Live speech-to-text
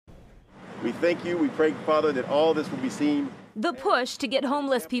We thank you. We pray, Father, that all this will be seen. The push to get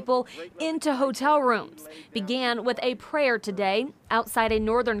homeless people into hotel rooms began with a prayer today outside a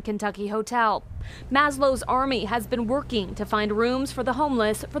northern Kentucky hotel. Maslow's Army has been working to find rooms for the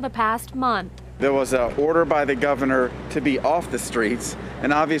homeless for the past month. There was an order by the governor to be off the streets,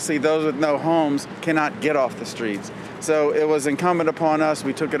 and obviously those with no homes cannot get off the streets. So it was incumbent upon us,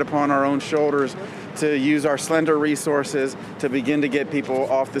 we took it upon our own shoulders to use our slender resources to begin to get people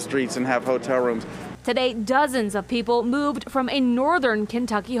off the streets and have hotel rooms. Today, dozens of people moved from a northern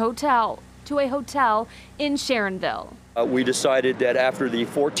Kentucky hotel to a hotel in Sharonville. We decided that after the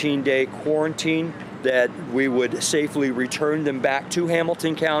 14-day quarantine that we would safely return them back to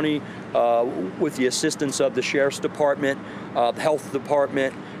Hamilton County with the assistance of the Sheriff's Department, the Health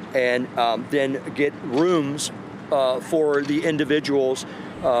Department, and then get rooms for the individuals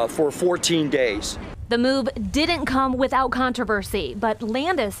for 14 days. The move didn't come without controversy, but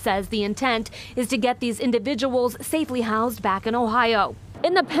Landis says the intent is to get these individuals safely housed back in Ohio.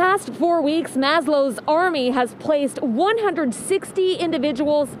 In the past 4 weeks, Maslow's Army has placed 160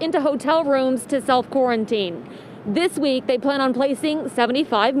 individuals into hotel rooms to self-quarantine. This week, they plan on placing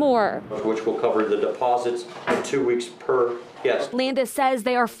 75 more, which will cover the deposits in 2 weeks per guest. Landis says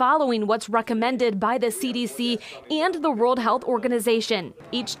they are following what's recommended by the CDC and the World Health Organization.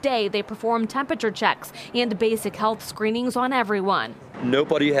 Each day, they perform temperature checks and basic health screenings on everyone.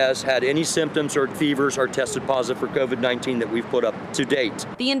 Nobody has had any symptoms or fevers or tested positive for COVID-19 that we've put up to date.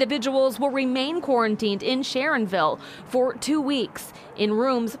 The individuals will remain quarantined in Sharonville for 2 weeks in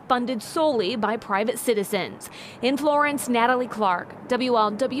rooms funded solely by private citizens. In Florence, Natalie Clark,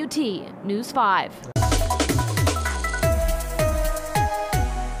 WLWT News 5.